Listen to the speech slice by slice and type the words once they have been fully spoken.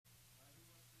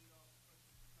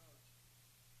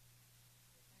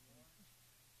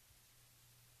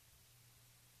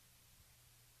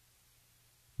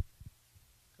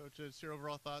Coach, just your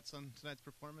overall thoughts on tonight's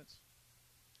performance?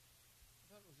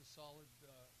 I thought it was a solid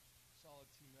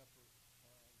team effort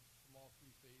from all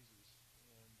three phases,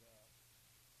 and I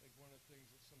think one of the things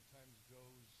that sometimes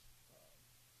goes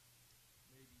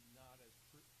maybe not as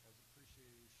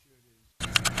appreciated as should is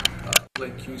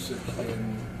Blake Cusick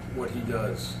and what he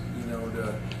does.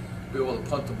 To be able to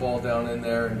punt the ball down in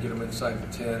there and get him inside the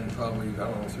 10, probably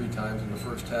 3 times in the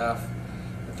first half,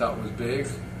 I thought was big.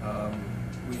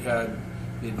 We had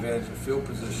the advantage of field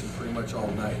position pretty much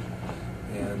all night,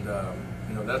 and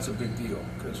that's a big deal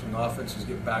because when offenses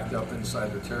get backed up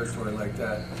inside their territory like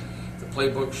that, the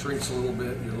playbook shrinks a little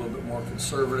bit. You're a little bit more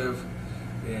conservative,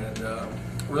 and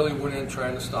really went in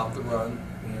trying to stop the run.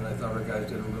 And I thought our guys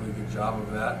did a really good job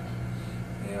of that.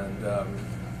 And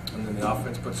then the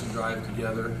offense put some drives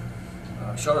together.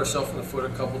 Shot ourselves in the foot a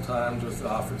couple times with the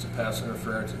offensive pass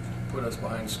interference. It put us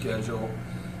behind schedule.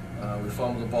 We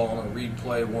fumbled the ball on a read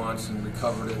play once and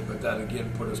recovered it, but that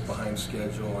again put us behind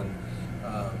schedule. And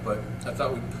but I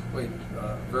thought we played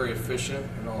very efficient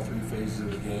in all 3 phases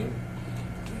of the game,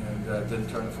 and didn't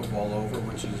turn the football over,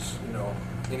 which is,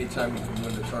 anytime you can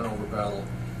win the turnover battle,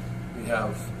 we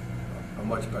have a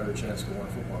much better chance to win a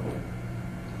football game.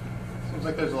 Seems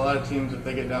like there's a lot of teams, if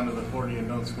they get down to the 40 and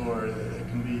don't score, it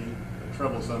can be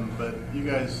troublesome, but you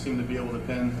guys seem to be able to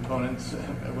pin opponents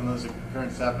when those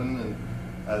occurrences happen, and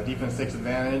defense takes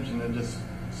advantage, and it just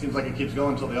seems like it keeps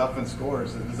going until the offense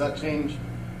scores. Does that change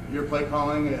your play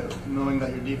calling, knowing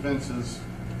that your defense has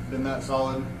been that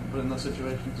solid put in those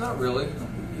situations? Not really.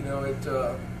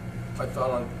 I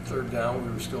thought on 3rd down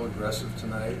we were still aggressive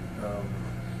tonight.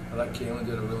 I thought Kalen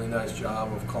did a really nice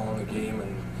job of calling the game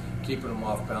and keeping them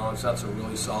off balance. That's a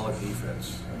really solid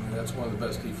defense. I mean, that's one of the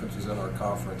best defenses in our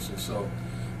conference, and so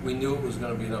we knew it was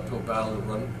going to be an uphill battle to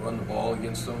run the ball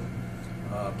against them.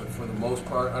 But for the most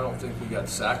part, I don't think we got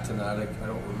sacked tonight. I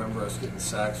don't remember us getting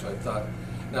sacked, so I thought.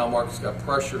 Now Marcus got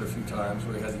pressured a few times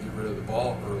where he had to get rid of the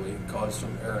ball early, caused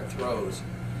some errant throws.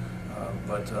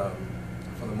 But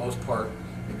for the most part,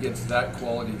 against that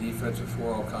quality defense with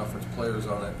 4 all-conference players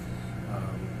on it,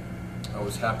 I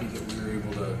was happy that we were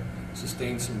able to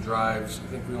sustain some drives. I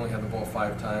think we only had the ball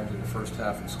 5 times in the first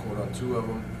half and scored on 2 of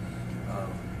them.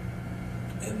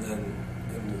 And then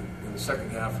in the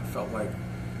second half, it felt like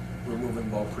we were moving the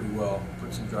ball pretty well,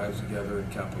 put some drives together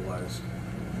and capitalized.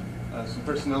 Some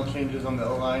personnel changes on the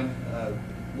O-line.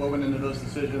 What went into those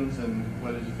decisions, and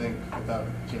what did you think without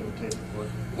seeing the tape before?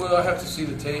 Well, I have to see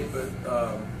the tape, but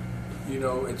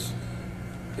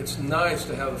it's nice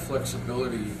to have the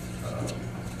flexibility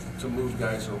to move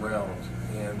guys around.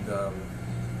 And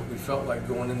we felt like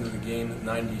going into the game that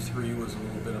 93 was a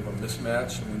little bit of a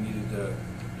mismatch, and we needed to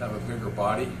have a bigger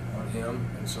body on him,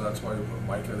 and so that's why we put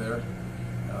Micah there.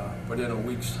 But in a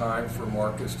week's time for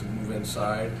Marcus to move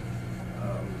inside,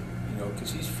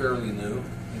 because he's fairly new,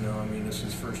 this is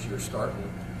his first year starting.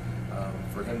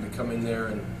 For him to come in there,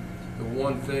 and the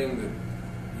one thing that,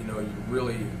 you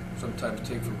really sometimes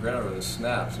take for granted are the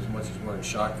snaps as much as wearing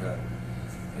shotgun.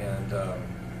 And,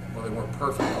 well, they weren't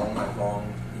perfect all night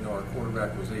long. Our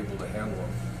quarterback was able to handle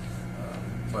them.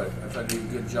 But I thought he did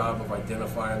a good job of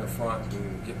identifying the front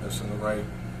and getting us in the right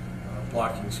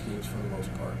blocking schemes for the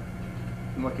most part.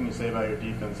 And what can you say about your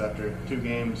defense after 2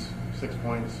 games, 6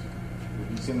 points?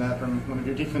 Have you seen that from one of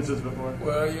your defenses before?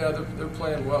 Well, yeah, they're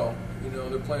playing well.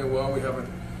 They're playing well. We haven't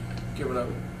given up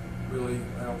really.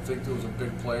 I don't think there was a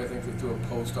big play. I think they threw a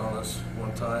post on us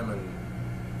one time, and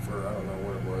for, I don't know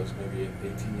what it was, maybe an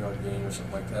 18-yard gain or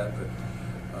something like that. But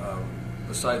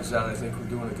besides that, I think we're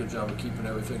doing a good job of keeping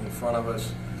everything in front of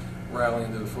us,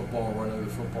 rallying to the football, running to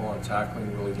the football, and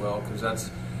tackling really well, because that's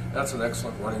an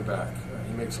excellent running back.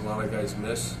 He makes a lot of guys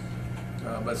miss.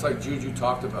 But it's like Juju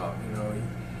talked about,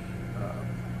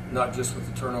 not just with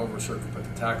the turnover circuit, but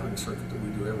the tackling circuit that we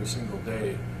do every single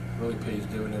day really pays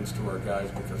dividends to our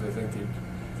guys, because I think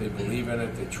they believe in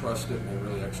it, they trust it, and they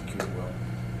really execute it well.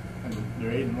 And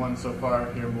you're 8-1 so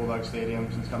far here in Bulldog Stadium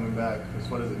since coming back.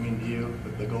 What does it mean to you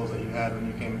with the goals that you had when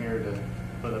you came here to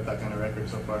put up that kind of record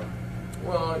so far?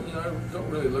 Well, I don't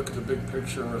really look at the big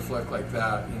picture and reflect like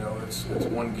that. It's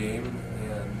one game,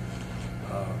 and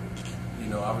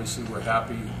obviously we're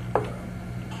happy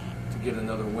to get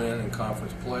another win in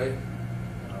conference play.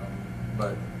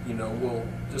 But we'll,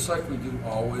 just like we do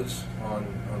always on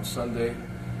Sunday,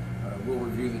 we'll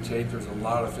review the tape. There's a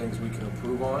lot of things we can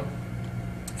improve on,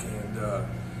 and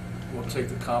we'll take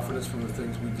the confidence from the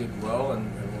things we did well,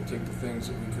 and we'll take the things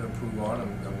that we can improve on,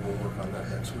 and we'll work on that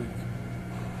next week.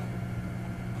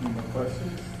 Any more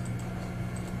questions?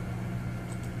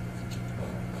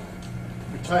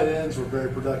 Your tight ends were very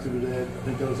productive today. I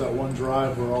think there was that one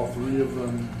drive where all 3 of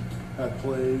them had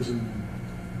plays, and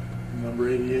Number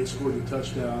 88 scored the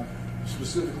touchdown.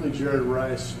 Specifically, Jared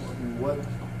Rice. I mean, what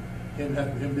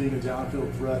him being a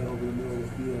downfield threat over the middle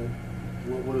of the field.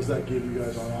 What does that give you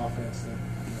guys on offense that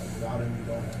without him you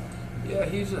don't have? Yeah,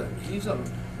 he's a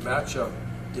matchup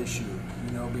issue,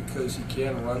 because he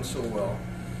can run so well,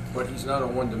 but he's not a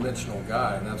one-dimensional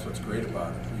guy, and that's what's great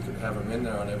about him. You could have him in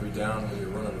there on every down when you're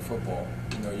running the football.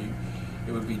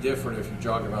 It would be different if you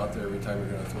jog him out there every time you're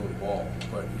going to throw the ball,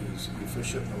 but he's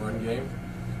efficient in the run game.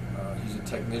 He's a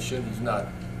technician. He's not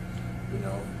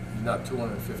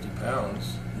 250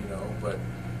 pounds, but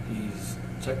he's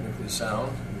technically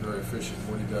sound, very efficient in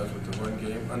what he does with the run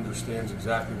game, understands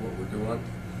exactly what we're doing.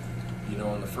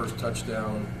 On the first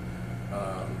touchdown,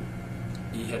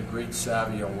 he had great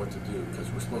savvy on what to do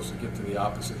because we're supposed to get to the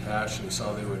opposite hash, and he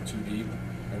saw they were too deep,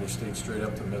 and he stayed straight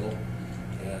up the middle.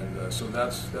 And so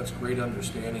that's great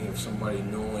understanding of somebody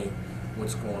knowing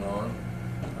what's going on.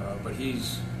 But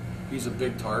he's a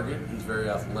big target. He's very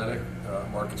athletic.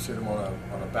 Marcus hit him on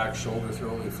a back shoulder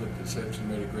throw. He flipped his hips and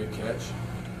made a great catch.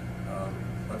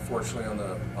 Unfortunately, on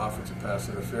the offensive pass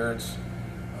interference,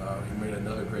 he made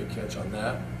another great catch on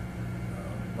that.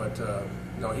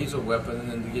 No, he's a weapon,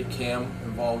 and then to get Cam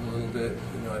involved a little bit,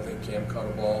 I think Cam caught a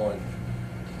ball and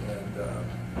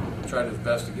tried his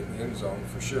best to get in the end zone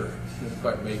for sure. He didn't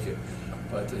quite make it,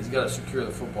 but he's got to secure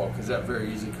the football because that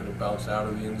very easily could have bounced out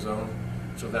of the end zone.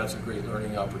 So that's a great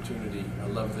learning opportunity. I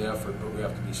love the effort, but we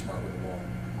have to be smart with the ball.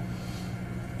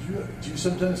 Do you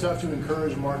sometimes have to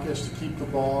encourage Marcus to keep the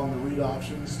ball and the read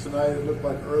options? Tonight it looked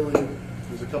like early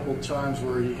there's a couple of times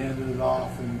where he handed it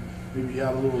off and maybe he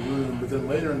had a little room, but then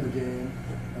later in the game,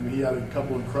 he had a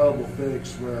couple incredible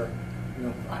fakes where,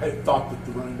 I thought that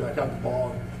the running back had the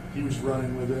ball, and he was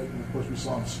running with it, and of course we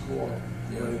saw him score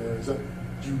later.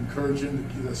 Do you encourage him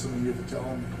to? That's something you have to tell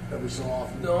him every so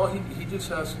often? No, he just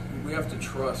has. We have to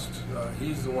trust.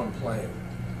 He's the one playing,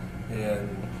 and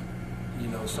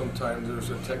sometimes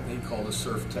there's a technique called a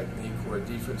surf technique where a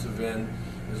defensive end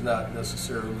is not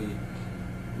necessarily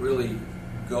really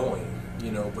going,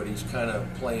 but he's kind of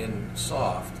playing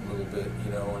soft a little bit,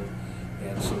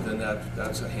 and so then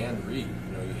that's a hand read,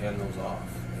 you hand those off.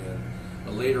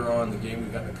 And later on in the game,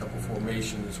 we got in a couple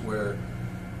formations where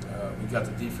we got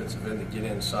the defensive end to get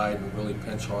inside and really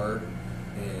pinch hard,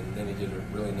 and then he did a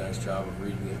really nice job of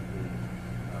reading it. And,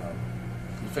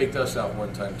 he faked us out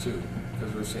one time too,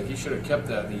 because we were saying he should have kept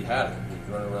that, and he had it.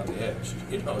 He'd run around the edge,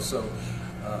 so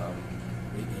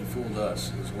he fooled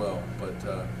us as well. But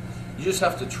you just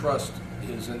have to trust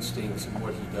his instincts and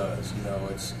what he does.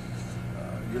 It's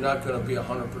you're not going to be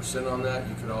 100% on that.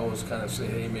 You could always kind of say,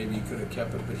 hey, maybe you could have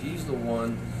kept it, but he's the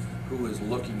one who is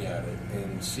looking at it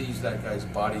and sees that guy's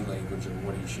body language and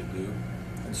what he should do,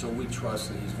 and so we trust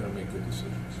that he's going to make good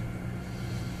decisions.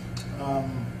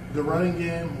 The running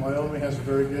game, Wyoming has a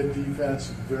very good defense,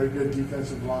 very good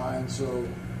defensive line, so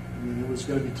it was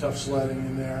going to be tough sledding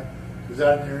in there. Is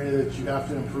that an area that you have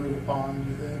to improve upon, do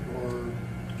you think, or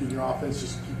can your offense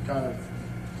just keep kind of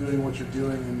doing what you're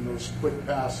doing in those quick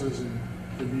passes and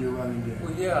to be a running game?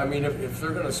 Well, yeah, if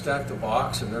they're going to stack the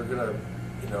box and they're going to,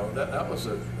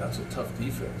 that's a tough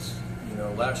defense.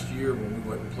 Last year when we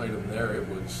went and played them there, it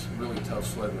was really tough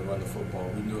sledding to run the football.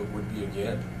 We knew it would be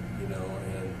again, and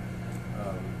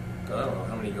I don't know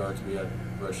how many yards we had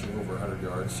rushing, over 100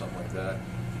 yards, something like that.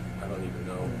 I don't even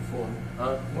know. 104.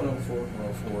 Huh? 104.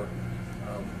 104.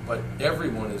 But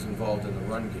everyone is involved in the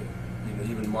run game.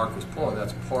 Even Marcus Pullen,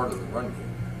 that's part of the run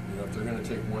game. If they're going to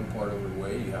take one part of it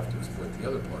away, you have to exploit the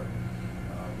other part.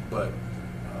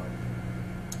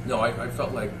 No, I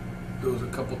felt like there was a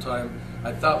couple times,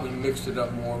 I thought we mixed it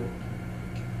up more,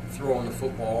 throwing the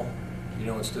football,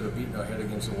 instead of beating our head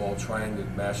against the wall, trying to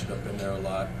mash it up in there a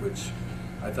lot, which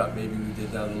I thought maybe we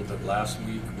did that a little bit last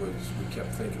week, was we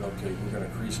kept thinking, okay, we're going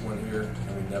to crease one here,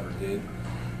 and we never did.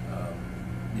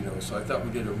 So I thought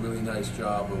we did a really nice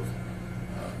job of,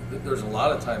 there's a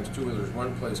lot of times too where there's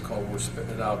one place called we're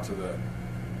spitting it out to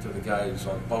the guys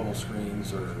on bubble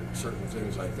screens or certain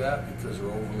things like that because they're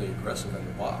overly aggressive in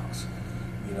the box,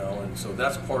 and so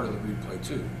that's part of the read play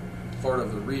too. Part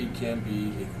of the read can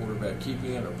be a quarterback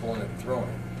keeping it or pulling it and throwing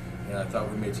it, and I thought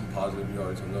we made some positive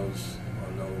yards on those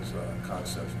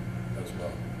concepts as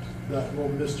well. That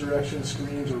little misdirection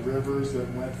screens or rivers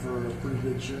that went for a pretty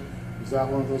good shot. Was that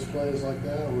one of those plays like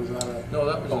that, or was that a? No,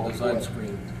 that was a design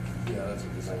screen. Yeah, that's a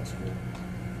design screen.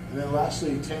 And then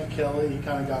lastly, Tank Kelly, he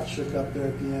kind of got shook up there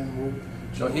at the end.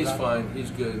 No, he's fine.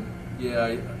 He's good. Yeah,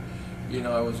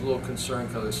 I was a little concerned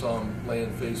because I saw him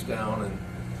laying face down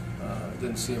and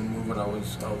didn't see him moving. I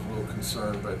was a little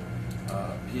concerned, but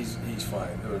he's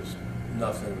fine. There was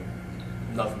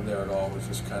nothing there at all. It was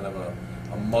just kind of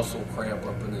a muscle cramp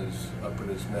up in his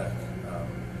neck.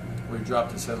 where he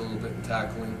dropped his head a little bit in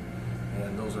tackling,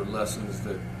 and those are lessons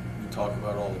that we talk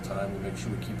about all the time. We make sure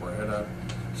we keep our head up.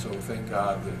 So thank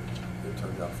God that it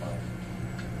turned out fine.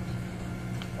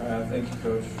 Thank you,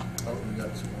 Coach. Oh, we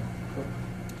got some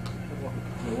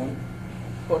more.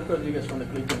 Coach Rodriguez from the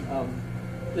Cleveland.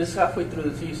 This is halfway through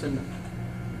the season.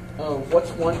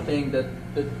 What's one thing that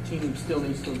the team still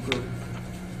needs to improve?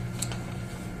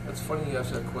 It's funny you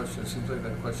ask that question. It seems like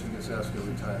that question gets asked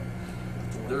every time.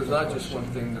 There's not just one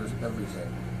thing, there's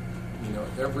everything. You know,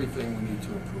 everything we need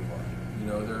to improve on. You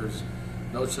know, there's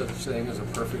no such thing as a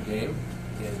perfect game.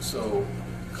 And so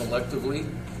collectively,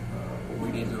 we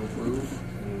need to improve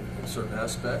in certain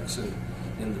aspects. And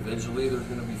individually, there's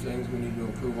going to be things we need to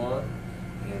improve on.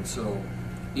 And so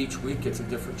each week it's a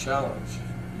different challenge,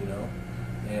 you know.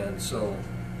 And so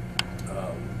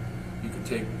you can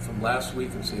take from last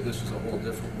week and say this was a whole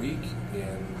different week,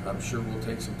 and I'm sure we'll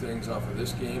take some things off of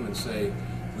this game and say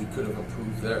we could have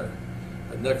improved there.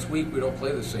 But next week we don't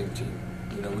play the same team.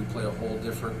 You know, we play a whole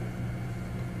different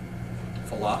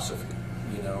philosophy,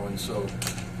 you know, and so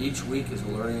each week is a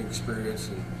learning experience,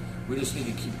 and we just need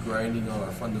to keep grinding on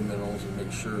our fundamentals and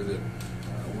make sure that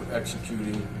we're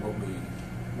executing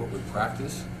what we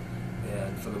practice.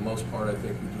 And for the most part, I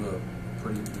think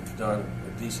we've done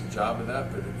a decent job of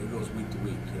that, but it goes week to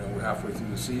week. You know, we're halfway through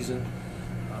the season,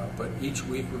 but each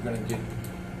week we're going to get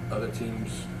other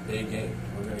teams a game.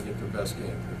 We're going to get their best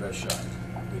game, their best shot,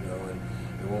 you know, and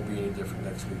it won't be any different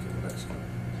next week in New Mexico.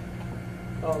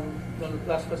 One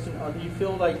last question. Do you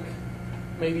feel like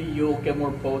maybe you'll get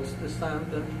more votes this time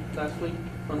than last week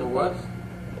from the More what? polls?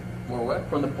 More what?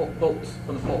 From the votes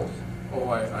from the polls. Oh,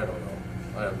 I don't know.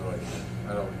 I have no idea.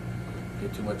 I don't pay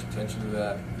too much attention to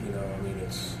that. You know, I mean,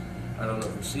 I don't know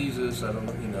who sees us. I don't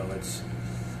know, you know,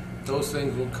 those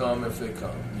things will come if they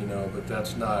come, you know, but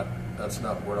that's not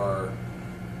what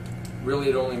really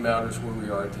it only matters where we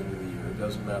are at the end of the year. It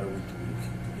doesn't matter week to week,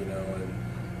 you know, and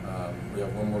we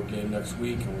have one more game next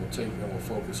week, and we'll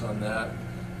focus on that.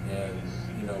 And,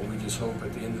 you know, we just hope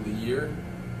at the end of the year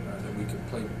that we can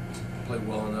play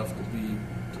well enough to be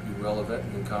relevant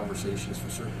in conversations for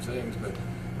certain things, but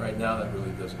right now that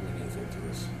really doesn't mean anything to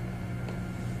us.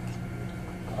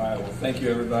 All right, well, thank you,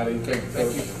 everybody. Thank you.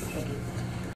 Thank you.